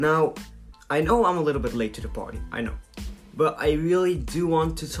Now, I know I'm a little bit late to the party, I know. But I really do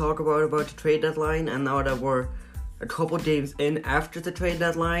want to talk about the trade deadline, and now that we're a couple games in after the trade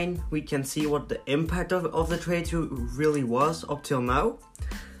deadline, we can see what the impact of the trade really was up till now.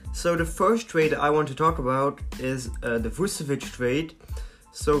 So the first trade I want to talk about is the Vucevic trade.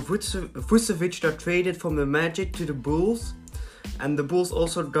 So Vucevic got traded from the Magic to the Bulls, and the Bulls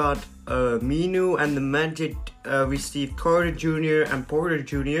also got Minu, and the Magic received Carter Jr. and Porter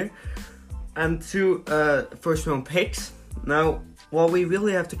Jr. and 2 first round picks. Now, what we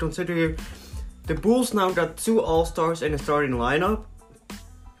really have to consider here, the Bulls now got 2 All-Stars in the starting lineup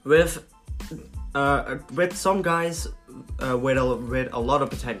with some guys with a lot of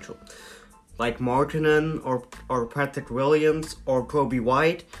potential, like Markkanen or Patrick Williams or Kobe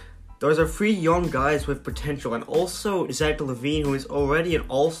White. Those are 3 young guys with potential, and also Zach LaVine, who is already an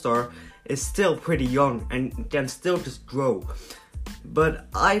All-Star, is still pretty young and can still just grow. But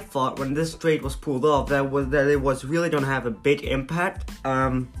I thought when this trade was pulled off that it was really gonna have a big impact.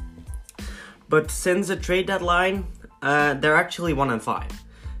 But since the trade deadline, they're actually 1-5.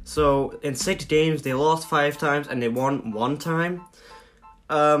 So in 6 games, they lost 5 times and they won 1 time.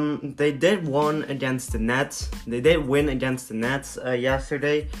 They did win against the Nets. They did win against the Nets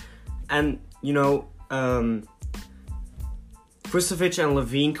yesterday, and Vucevic and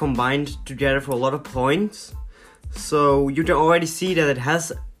LaVine combined together for a lot of points. So you can already see that it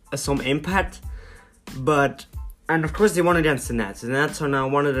has some impact. And of course they won against the Nets. The Nets are now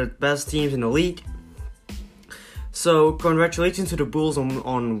one of the best teams in the league. So congratulations to the Bulls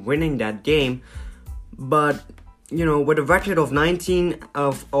on winning that game. But with a record of 19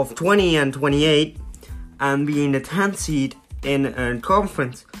 of 20 and 28 and being the 10th seed in a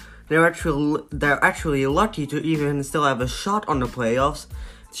conference, they're actually lucky to even still have a shot on the playoffs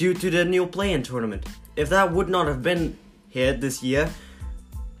due to the new play-in tournament. If that would not have been here this year,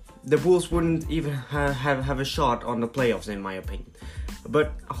 the Bulls wouldn't even have a shot on the playoffs, in my opinion.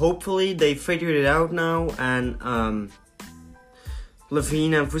 But hopefully they figured it out now, and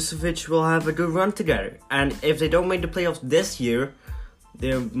LaVine and Vucevic will have a good run together. And if they don't make the playoffs this year,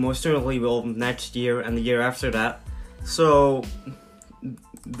 they most certainly will next year and the year after that. So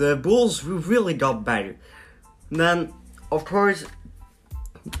the Bulls really got better. Then, of course,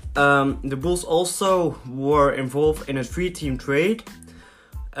 the Bulls also were involved in a 3-team trade,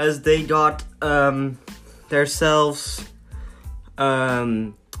 as they got themselves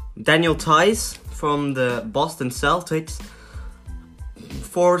Daniel Theis from the Boston Celtics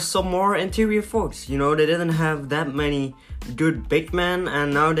for some more interior forwards. They didn't have that many good big men,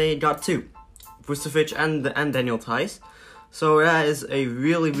 and now they got 2, Vucevic and Daniel Theis. So that is a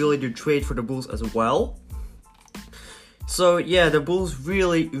really, really good trade for the Bulls as well. So yeah, the Bulls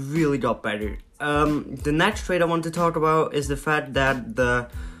really, really got better. The next trade I want to talk about is the fact that the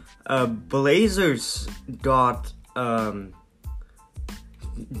Blazers got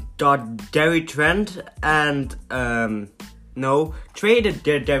Gary Trent and traded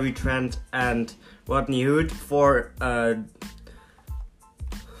Gary Trent and Rodney Hood for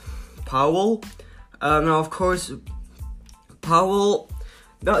Powell. Now, of course, Powell.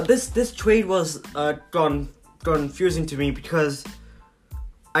 This trade was confusing to me because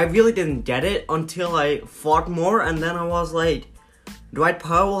I really didn't get it until I thought more, and then I was like, Dwight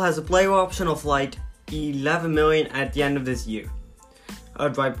Powell has a player option of like $11 million at the end of this year.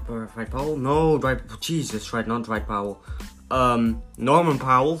 Dwight Powell? No, Jesus, right, not Dwight Powell. Norman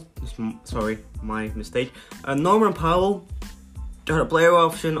Powell. Sorry, my mistake. Norman Powell got a player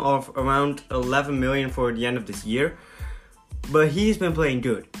option of around $11 million for the end of this year, but he's been playing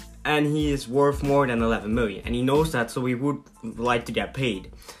good, and he is worth more than $11 million, and he knows that, so he would like to get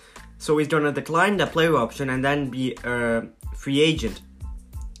paid. So he's gonna decline that player option and then be a free agent.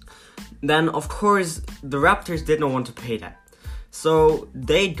 Then, of course, the Raptors did not want to pay that. So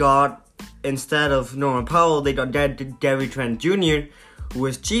they got, instead of Norman Powell, they got Gary Trent Jr., who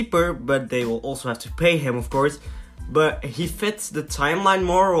is cheaper, but they will also have to pay him, of course. But he fits the timeline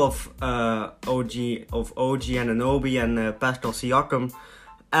more of OG Anunoby and Pascal Siakam.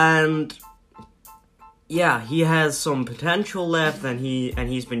 And yeah, he has some potential left, and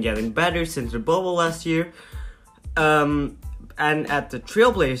he's been getting better since the bubble last year. And at the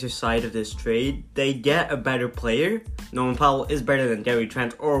Trailblazers side of this trade, they get a better player. Norman Powell is better than Gary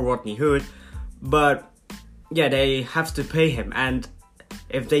Trent or Rodney Hood, but yeah, they have to pay him. And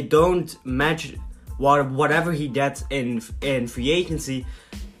if they don't match whatever he gets in free agency,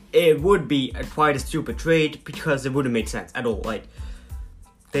 it would be quite a stupid trade, because it wouldn't make sense at all. Like,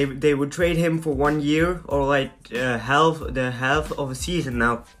 they would trade him for 1 year or like half of a season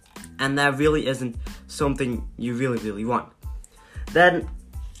now, and that really isn't something you really want. Then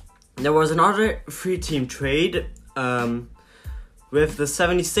there was another 3-team trade with the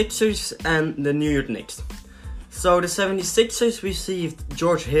 76ers and the New York Knicks. So the 76ers received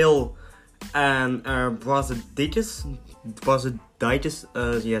George Hill and Brazaitis,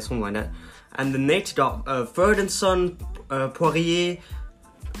 yeah, something like that. And the Knicks got Ferguson, Poirier,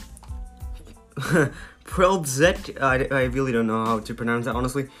 Prelzek, I really don't know how to pronounce that,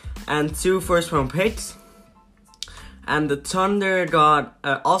 honestly, and 2 first-round picks. And the Thunder got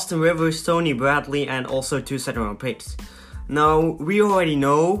Austin Rivers, Tony Bradley, and also 2 second-round picks. Now, we already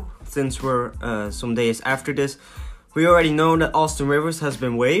know, since we're some days after this, we already know that Austin Rivers has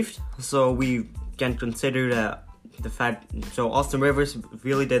been waived, so we can consider that the fact. So Austin Rivers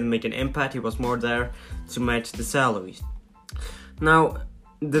really didn't make an impact. He was more there to match the salaries. Now,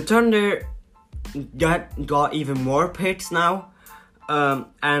 the Thunder got even more picks now.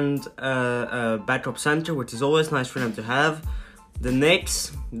 And a backup center, which is always nice for them to have. The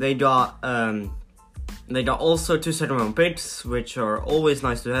Knicks, they got also 2 second-round picks, which are always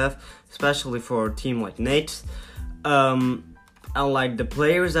nice to have, especially for a team like Knicks. And like the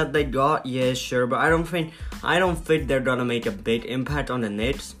players that they got, yeah, sure, but I don't think they're gonna make a big impact on the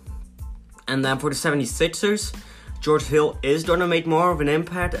Knicks. And then for the 76ers, George Hill is gonna make more of an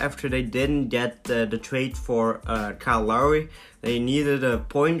impact after they didn't get the trade for Kyle Lowry. They needed a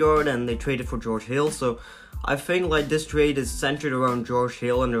point guard and they traded for George Hill. So I think like this trade is centered around George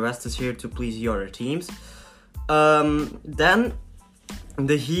Hill and the rest is here to please the other teams. Then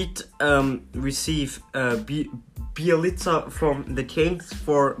the Heat receive Bjelica from the Kings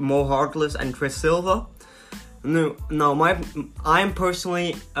for Mo Harkless and Chris Silva. Now I'm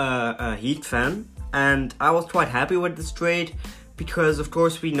personally a Heat fan. And I was quite happy with this trade because, of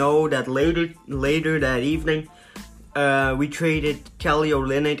course, we know that later that evening, we traded Kelly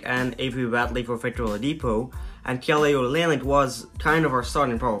Olynyk and Avery Bradley for Victor Oladipo. And Kelly Olynyk was kind of our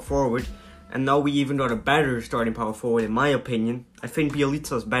starting power forward. And now we even got a better starting power forward, in my opinion. I think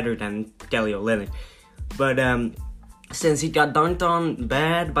Bjelica is better than Kelly Olynyk. But since he got dunked on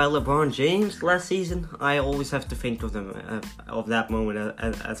bad by LeBron James last season, I always have to think of them of that moment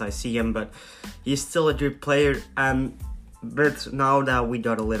as I see him. But he's still a good player, but now that we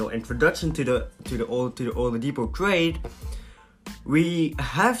got a little introduction to the Oladipo trade, we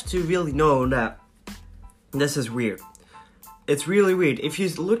have to really know that this is weird. It's really weird. If you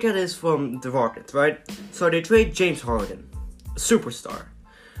look at this from the Rockets, right? So they trade James Harden, superstar.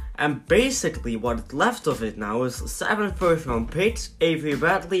 And basically, what's left of it now is 7 first-round picks, Avery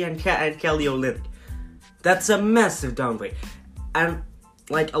Bradley and Kelly Olynyk. That's a massive downgrade. And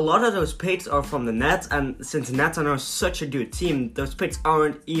like a lot of those picks are from the Nets, and since the Nets are now such a good team, those picks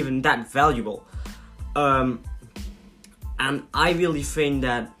aren't even that valuable. And I really think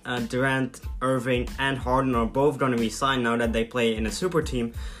that Durant, Irving, and Harden are both going to resign now that they play in a super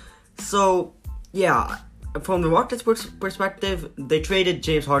team. So yeah. From the Rockets' perspective, they traded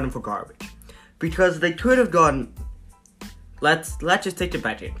James Harden for garbage. Because they could have gone... Let's just take it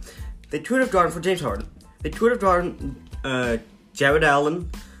back here. They could have gone for James Harden. They could have gone Jared Allen,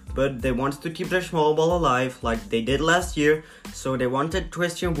 but they wanted to keep their small ball alive like they did last year. So they wanted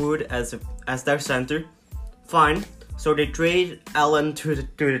Christian Wood as their center. Fine. So they trade Allen to the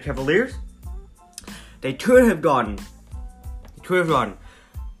Cavaliers. They could have gone...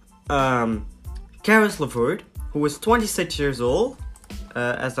 Caris LeVert, who is 26 years old,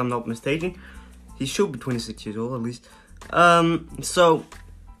 as I'm not mistaken. He should be 26 years old, at least. So,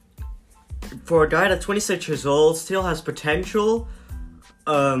 for a guy that's 26 years old, still has potential.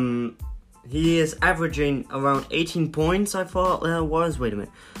 He is averaging around 18 points, I thought that was. Wait a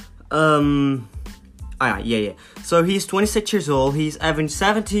minute. Yeah. So, he's 26 years old. He's averaging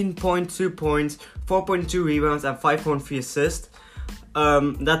 17.2 points, 4.2 rebounds, and 5.3 assists.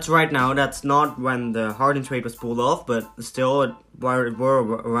 That's right now. That's not when the Harden trade was pulled off, but still it were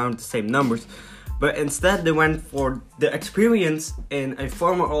around the same numbers. But instead they went for the experience in a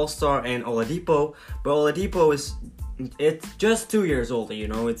former All-Star and Oladipo. But Oladipo it's just 2 years older, you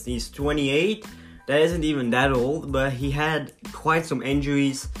know. He's 28. That isn't even that old, but he had quite some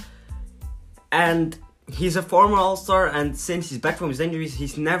injuries. And he's a former All-Star, and since he's back from his injuries,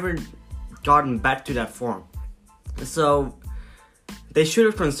 he's never gotten back to that form. So they should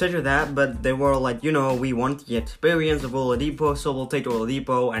have considered that, but they were like, you know, we want the experience of Oladipo, so we'll take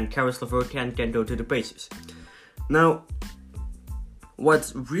Oladipo, and Caris LeVert can go to the Pacers. Now,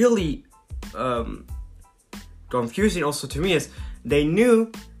 what's really confusing also to me is they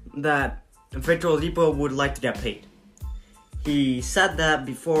knew that Victor Oladipo would like to get paid. He said that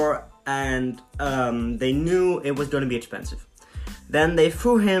before, and they knew it was going to be expensive. Then they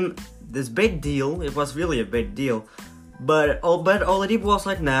threw him this big deal. It was really a big deal. But Oladipo was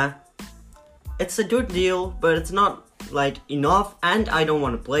like, nah, it's a good deal, but it's not like enough, and I don't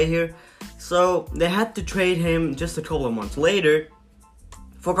want to play here. So they had to trade him just a couple of months later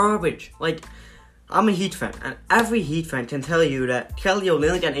for garbage. Like, I'm a Heat fan, and every Heat fan can tell you that Kelly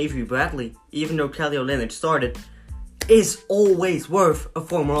Olynyk and Avery Bradley, even though Kelly Olynyk started, is always worth a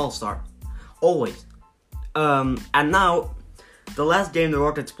former All-Star. Always. And now, the last game the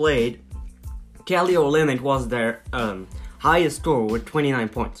Rockets played, Kelly Olynyk was their highest scorer with 29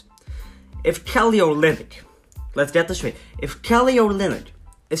 points. If Kelly Olynyk, let's get this straight, if Kelly Olynyk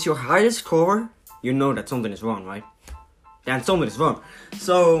is your highest scorer, you know that something is wrong, right? Then something is wrong.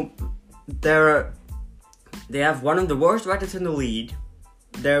 So, they have one of the worst records in the league.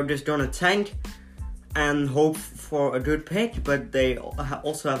 They're just gonna tank and hope for a good pick, but they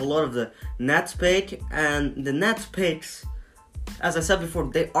also have a lot of the Nets pick, and the Nets picks, as I said before,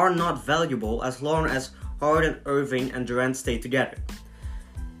 they are not valuable as long as Harden, Irving, and Durant stay together.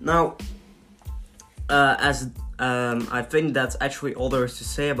 Now, I think that's actually all there is to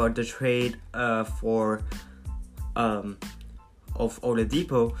say about the trade of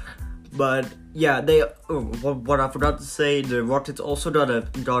Oladipo. But yeah, what I forgot to say, the Rockets also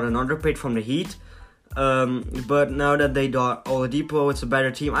got another pick from the Heat. But now that they got Oladipo, it's a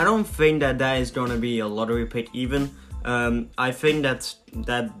better team. I don't think that is gonna be a lottery pick even. I think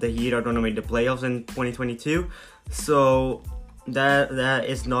that the Heat are gonna make the playoffs in 2022. So that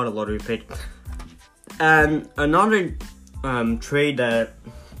is not a lottery pick. And another trade that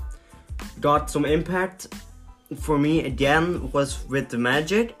got some impact for me again was with the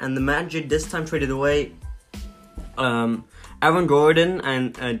Magic, and the Magic this time traded away Aaron Gordon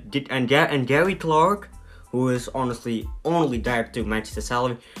and Gary Clark, who is honestly only there to match the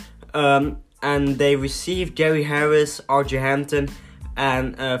salary. And they received Gary Harris, RJ Hampton,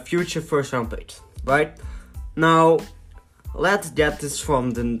 and future first-round picks. Right now, let's get this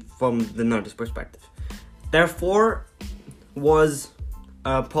from the Nuggets perspective. Therefore, was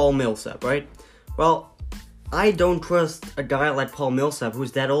Paul Millsap, right? Well, I don't trust a guy like Paul Millsap,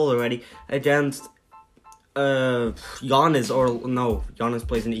 who's that old already, against Giannis, or no, Giannis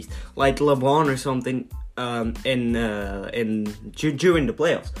plays in the East, like LeBron or something during the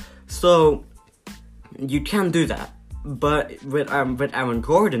playoffs. So you can do that, but with Aaron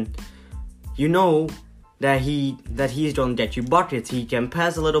Gordon, you know that he's gonna get you buckets. He can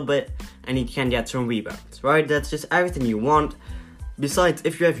pass a little bit, and he can get some rebounds, right? That's just everything you want. Besides,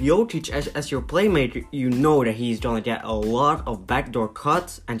 if you have Jokic as your playmaker, you know that he's gonna get a lot of backdoor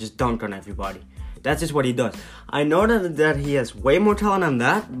cuts and just dunk on everybody. That's just what he does. I know that he has way more talent than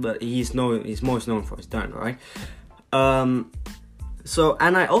that, but he's most known for his dunk, right? So,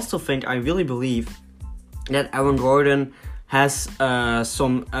 and I also think, I really believe that Aaron Gordon has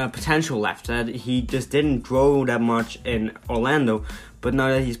some potential left. That he just didn't grow that much in Orlando, but now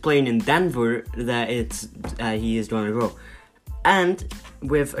that he's playing in Denver, that he is going to grow. And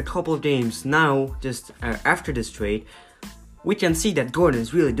with a couple of games now, just after this trade, we can see that Gordon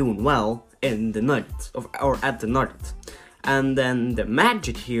is really doing well in the Nuggets, or at the Nuggets. And then the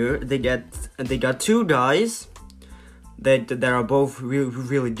Magic here, they got two guys that are both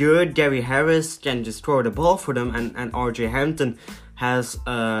really good. Gary Harris can just throw the ball for them, and RJ Hampton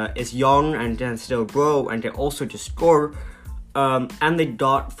is young and can still grow, and they also just score. And they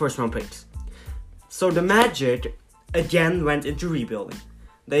got first round picks. So the Magic again went into rebuilding.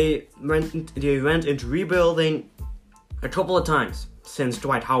 They went into rebuilding a couple of times since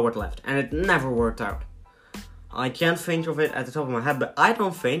Dwight Howard left, and it never worked out. I can't think of it at the top of my head, but I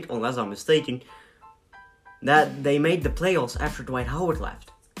don't think, unless I'm mistaken, that they made the playoffs after Dwight Howard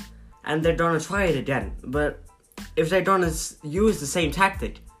left. And they're gonna try it again. But if they're gonna use the same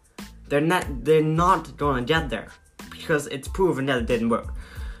tactic, they're not gonna get there, because it's proven that it didn't work.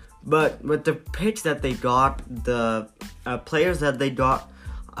 But with the picks that they got, the players that they got,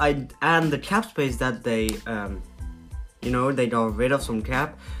 and the cap space that they got rid of some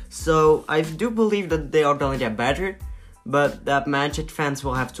cap. So I do believe that they are gonna get better, but that Magic fans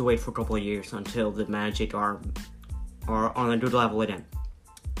will have to wait for a couple of years until the Magic are on a good level again.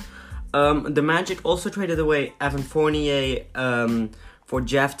 The Magic also traded away Evan Fournier for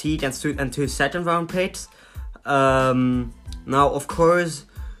Jeff Teague and two second round picks. Now, of course,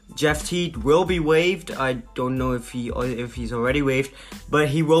 Jeff Teague will be waived. I don't know if he's already waived, but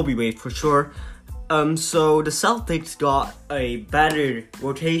he will be waived for sure. So the Celtics got a better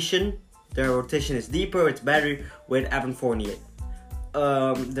rotation. Their rotation is deeper, it's better with Evan Fournier.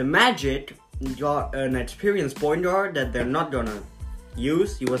 The Magic got an experienced point guard that they're not gonna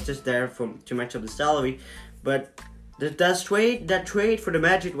use. He was just there to match up the salary. But that trade for the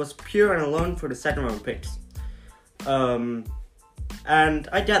Magic was pure and alone for the second round picks. And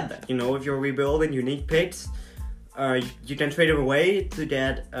I get that, if you're rebuilding, you need picks. You can trade them away to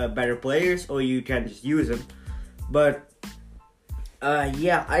get better players, or you can just use them. But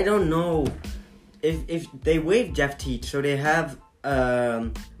I don't know if they waive Jeff Teach, so they have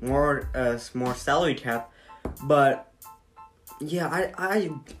more salary cap. But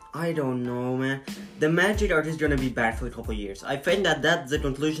I don't know, man. The Magic are just gonna be bad for a couple of years. I think that's the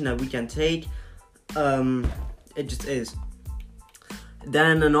conclusion that we can take. It just is.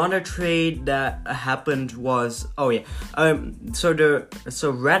 Then another trade that happened was JJ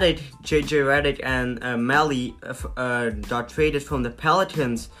Redick and Melly got traded from the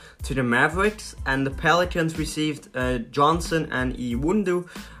Pelicans to the Mavericks, and the Pelicans received Johnson and Iwundu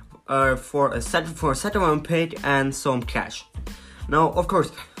for a second round pick and some cash. Now, of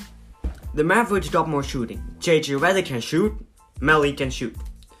course, the Mavericks got more shooting. JJ Redick can shoot, Melly can shoot.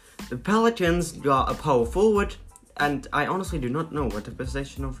 The Pelicans got a power forward, and I honestly do not know what the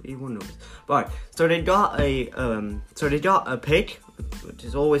position of Iwundu is. But so they got a pick, which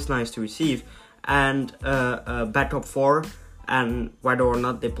is always nice to receive, and a backup 4. And whether or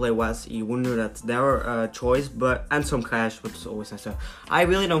not they play Wes Iwundu, that's their choice. And some cash, which is always nice. I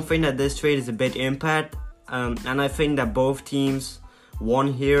really don't think that this trade is a big impact, and I think that both teams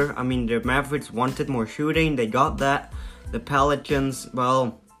won here. I mean, the Mavericks wanted more shooting, they got that. The Pelicans,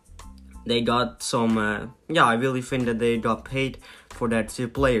 well, they got some, I really think that they got paid for that 2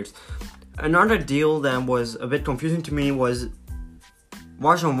 players. Another deal that was a bit confusing to me was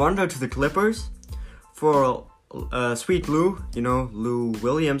Rajon Rondo to the Clippers for Sweet Lou, Lou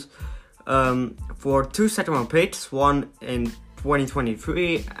Williams, for 2 second round picks, one in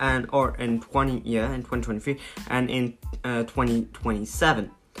 2023 in 2023 and in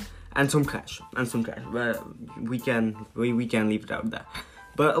 2027, and some cash. But we can leave it out there.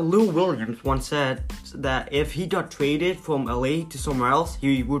 But Lou Williams once said that if he got traded from LA to somewhere else,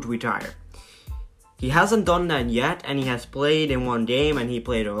 he would retire. He hasn't done that yet, and he has played in 1 game, and he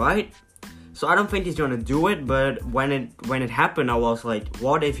played alright. So I don't think he's gonna do it, but when it happened, I was like,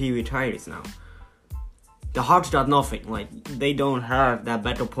 what if he retires now? The Hawks got nothing. Like, they don't have that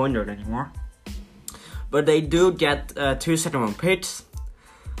better point guard anymore. But they do get 2 second round picks.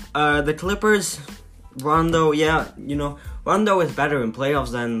 The Clippers, Rondo, Rondo is better in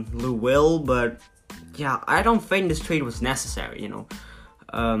playoffs than Lou Will, but I don't think this trade was necessary,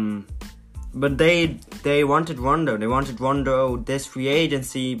 But they wanted Rondo. They wanted Rondo this free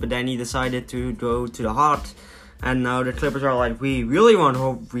agency, but then he decided to go to the Hawks, and now the Clippers are like, we really want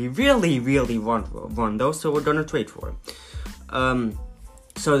Rondo, so we're gonna trade for him.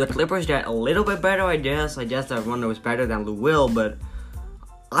 So the Clippers get a little bit better, I guess. I guess that Rondo is better than Lou Will, but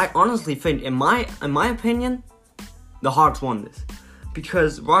I honestly think, in my opinion, the Hawks won this,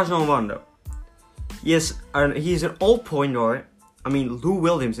 because Rajon Rondo, yes, he's an old point guard. I mean, Lou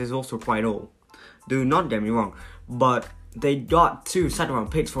Williams is also quite old. Do not get me wrong, but they got 2 second round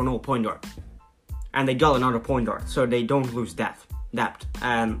picks for an old point guard, and they got another point guard, so they don't lose depth.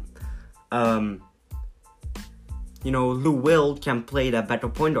 And Lou Will can play that better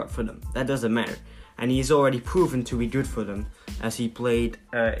point guard for them. That doesn't matter. And he's already proven to be good for them, as he played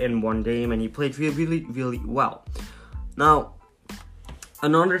in 1 game, and he played really, really well. Now,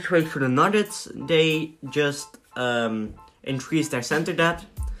 another trade for the Nuggets, they just increased their center depth.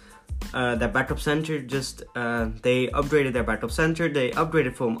 Their backup center, they upgraded their backup center. They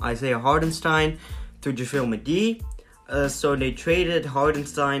upgraded from Isaiah Hartenstein to JaVale McGee. So they traded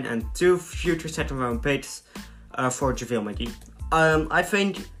Hartenstein and 2 future second round picks for JaVale McGee. I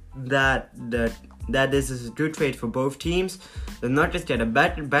think that this is a good trade for both teams. The Nuggets get a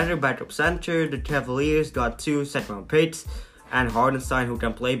better backup center. The Cavaliers got 2 second round picks and Hartenstein, who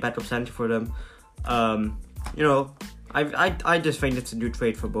can play backup center for them. I just think it's a good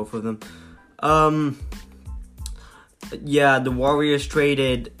trade for both of them. The Warriors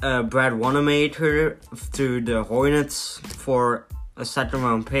traded Brad Wanamaker to the Hornets for a second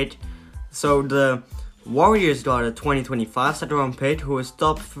round pick. So the Warriors got a 2025 second round pick who is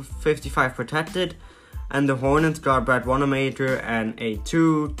top 55 protected, and the Hornets got Brad Wanamaker and a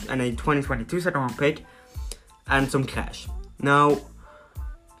 2022 second round pick and some cash. Now,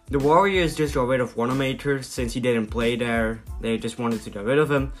 the Warriors just got rid of Wanamaker since he didn't play there. They just wanted to get rid of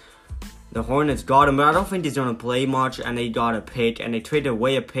him. The Hornets got him, but I don't think he's gonna play much, and they got a pick, and they traded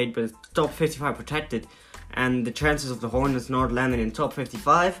away a pick, but it's top 55 protected, and the chances of the Hornets not landing in top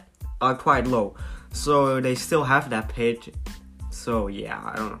 55 are quite low. So they still have that pick. So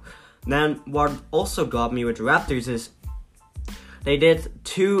I don't know. Then what also got me with the Raptors is they did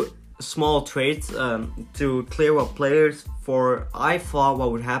 2 small trades to clear up players for, I thought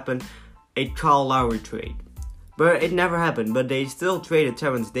what would happen, a Kyle Lowry trade. but it never happened. But they still traded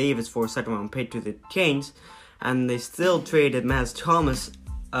Terrence Davis for a second round pick to the Canes, and they still traded Miles Thomas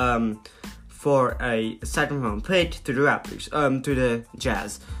for a second round pick to the Raptors, to the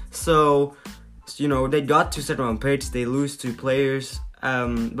Jazz. So, they got 2 second round picks. They lose 2 players,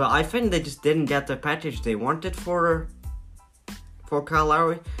 but I think they just didn't get the package they wanted for Kyle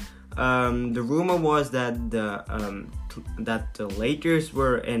Lowry. The rumor was that the Lakers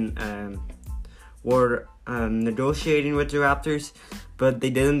were negotiating with the Raptors, but they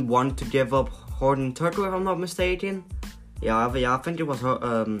didn't want to give up Horton Tucker, if I'm not mistaken. Yeah, I think it was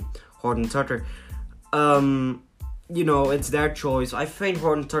Horton Tucker. It's their choice. I think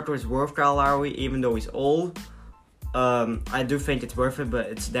Horton Tucker is worth Kyle Lowry, even though he's old. I do think it's worth it, but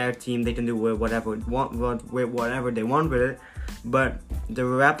it's their team. They can do whatever they want with it. But the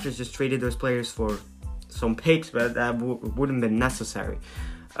Raptors just traded those players for some picks, but that wouldn't have been necessary.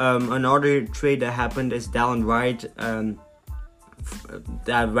 Another trade that happened is Dallin Wright,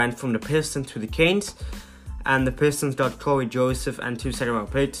 that went from the Pistons to the Canes, and the Pistons got Corey Joseph and 2 second round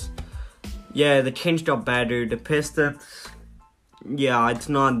picks. Yeah, the Canes got better. The Pistons, it's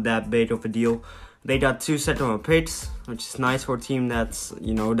not that big of a deal. They got 2 second round picks, which is nice for a team that's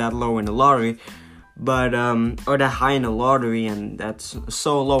that low in the lottery, but or that high in the lottery, and that's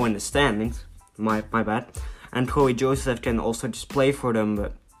so low in the standings. My bad. And Corey Joseph can also just play for them,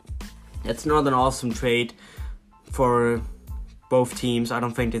 but it's not an awesome trade for both teams. I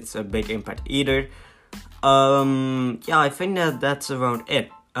don't think it's a big impact either. I think that's around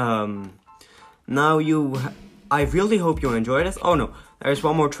it. I really hope you enjoyed this. Oh no, there's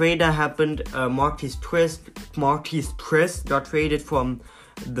one more trade that happened. Marquise Chriss got traded from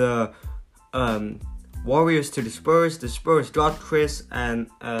the Warriors to the Spurs. The Spurs got Chriss and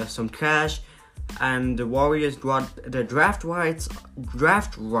some cash, and the Warriors got the draft rights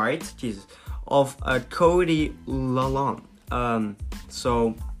of Cody Lalonde.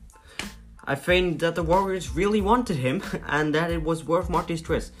 So I think that the Warriors really wanted him, and that it was worth Marquise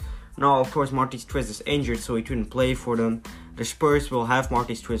Chriss. Now, of course, Marquise Chriss is injured, so he couldn't play for them. The Spurs will have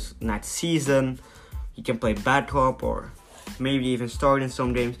Marquise Chriss next season. He can play backup or maybe even start in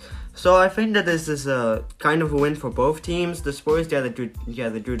some games. So I think that this is a kind of a win for both teams. The Spurs get a good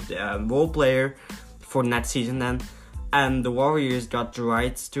role player for next season then, and the Warriors got the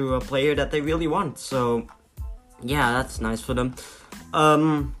rights to a player that they really want. So yeah, that's nice for them.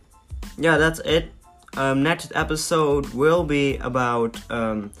 That's it. Next episode will be about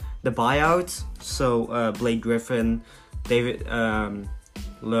the buyouts. So Blake Griffin, David,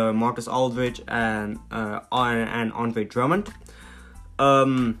 Marcus Aldridge, and Andre Drummond.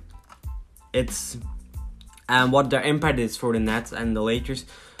 It's and what their impact is for the Nets and the Lakers.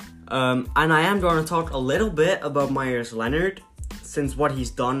 And I am going to talk a little bit about Meyers Leonard, since what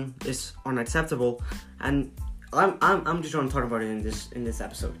he's done is unacceptable, and I'm just going to talk about it in this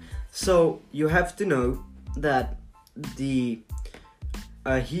episode. So you have to know that the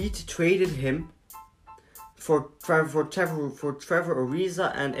Heat traded him for Trevor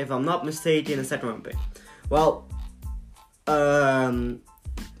Ariza, and if I'm not mistaken, a second round pick. Well,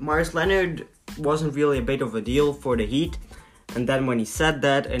 Meyers Leonard wasn't really a big of a deal for the Heat, and then when he said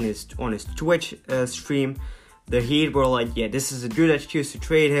that on his Twitch stream, the Heat were like, yeah, this is a good excuse to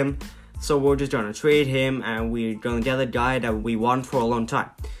trade him, so we're just gonna trade him, and we're gonna get a guy that we want for a long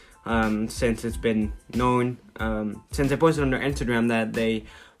time. Since it's been known, since they posted on their Instagram that they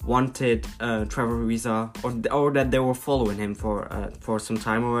wanted Trevor Ariza, or that they were following him for some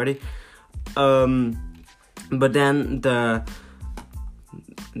time already. But then the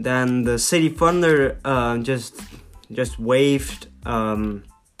City Thunder just waived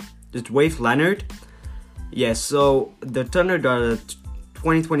Leonard. Yeah, so the Thunder got a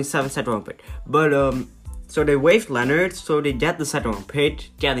 2027 second round pick, but so they waived Leonard, so they get the second round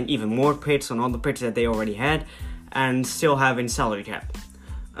pick, getting even more picks on all the picks that they already had, and still having salary cap.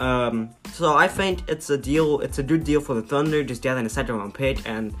 So I think it's a good deal for the Thunder, just getting a second round pick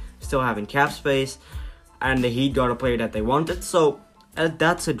and still having cap space, and the Heat got a player that they wanted, so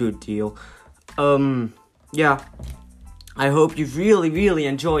that's a good deal. I hope you really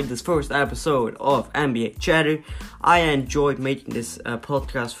enjoyed this first episode of NBA Chatter. I enjoyed making this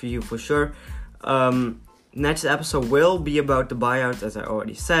podcast for you for sure. Next episode will be about the buyouts, as I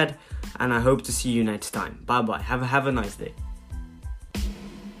already said, and I hope to see you next time. Bye bye. Have a nice day.